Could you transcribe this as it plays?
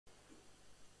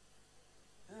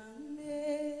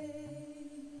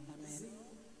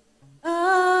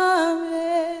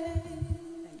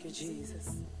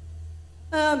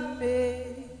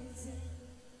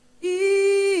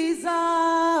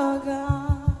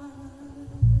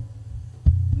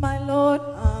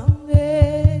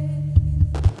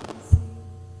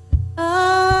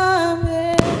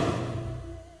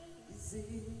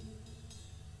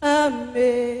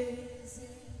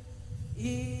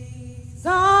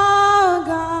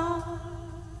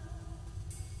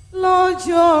Lord,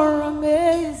 you're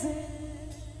amazing.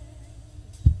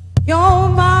 You're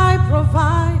my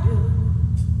provider,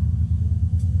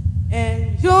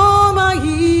 and you're my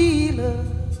healer,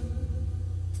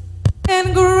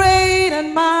 and great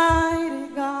and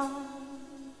mighty God.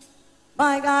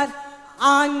 My God,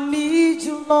 I need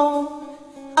you, Lord.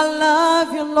 I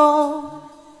love you, Lord.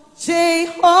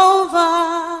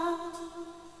 Jehovah.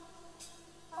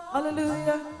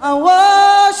 Hallelujah. I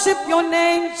worship your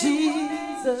name,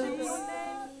 Jesus.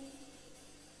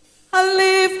 I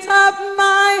lift up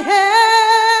my hands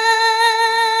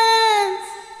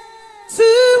to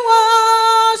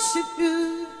worship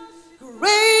you,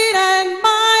 great and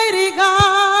mighty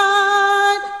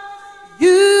God.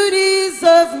 You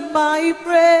deserve my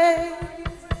praise,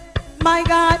 my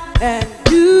God, and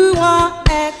you are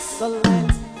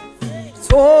excellent,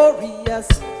 victorious,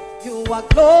 you are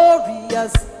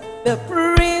glorious, the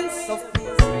Prince of Peace.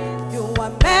 You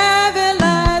are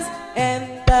marvelous, and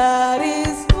that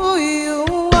is who you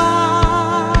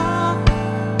are.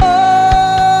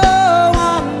 Oh,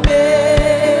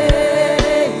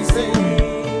 amazing,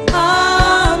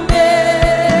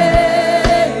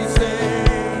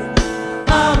 amazing,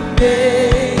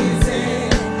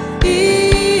 amazing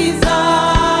is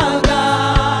our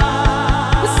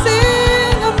God. We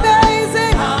sing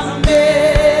amazing,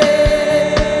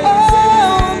 amazing, oh,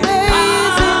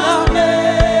 amazing,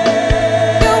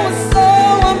 amazing. You are so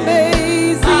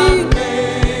amazing,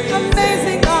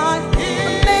 amazing God,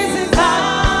 amazing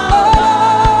God, oh,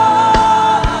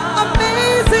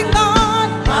 amazing God,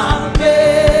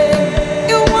 amazing.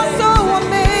 You are so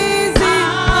amazing,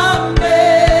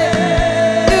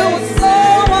 amazing. You are so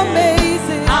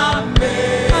amazing,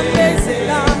 amazing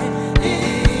God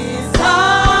is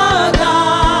our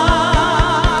God.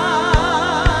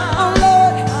 Oh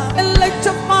Lord, and let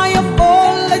your fire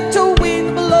fall, let your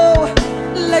wind blow,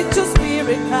 let your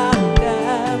spirit come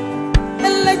down.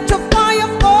 And let your fire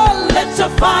fall, let your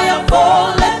fire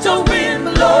fall, let your wind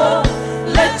blow,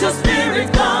 let your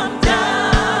spirit come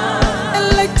down.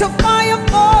 And let your fire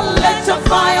fall, let your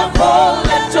fire fall,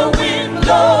 let your wind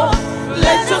blow,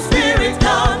 let your spirit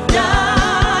come down.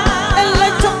 And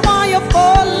let your fire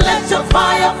fall, let your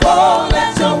fire fall,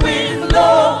 let your wind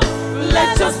blow,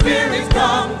 let your spirit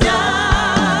come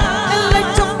down. And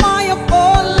let your fire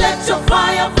fall, let your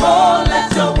fire fall,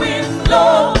 let your wind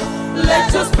blow,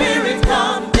 let your spirit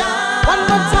come down. One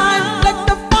more time, let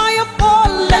the fire fall,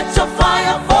 let your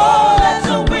fire fall, let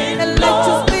your wind and blow, let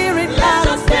your spirit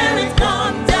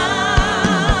come down.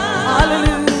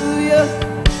 Hallelujah.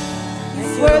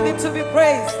 He's worthy to be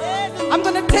praised. I'm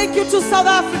going to take you to South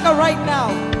Africa right now.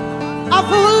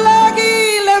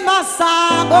 Avulagile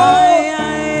masango,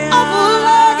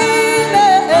 avulagile,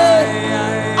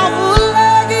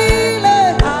 avulagile,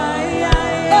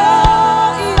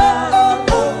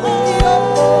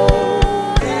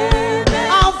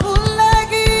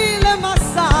 avulagile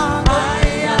masango,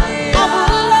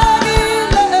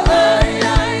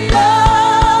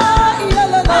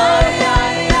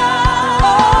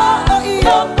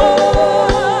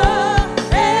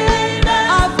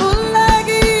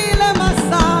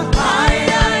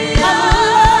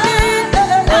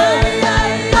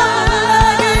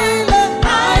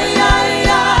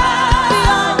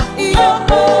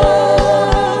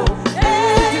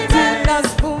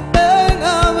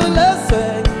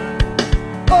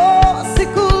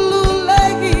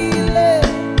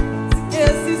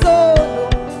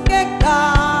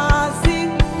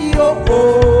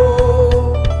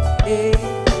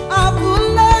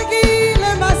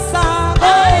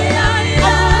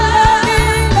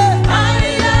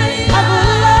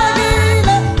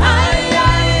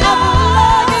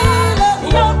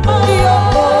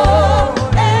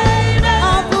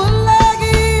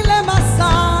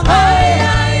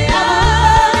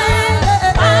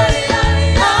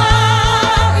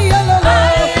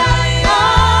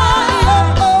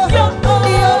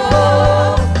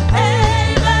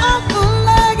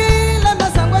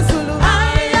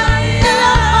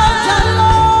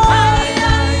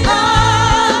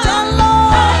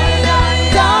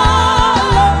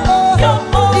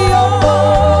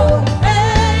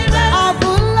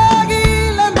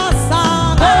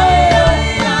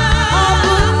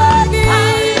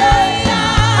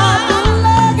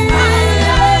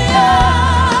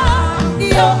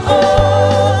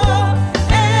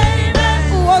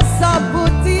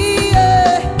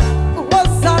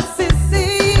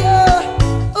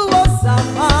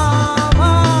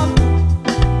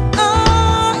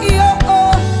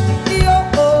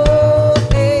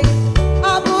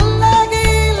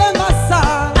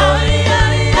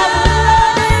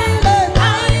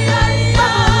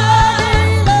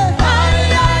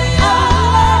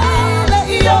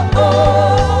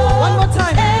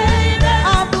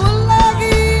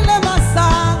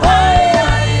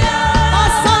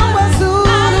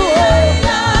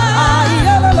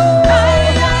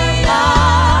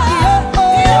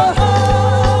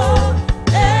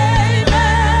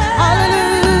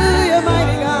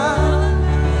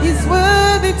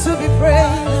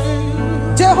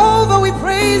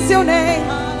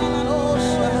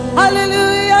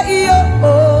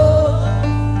 Yo.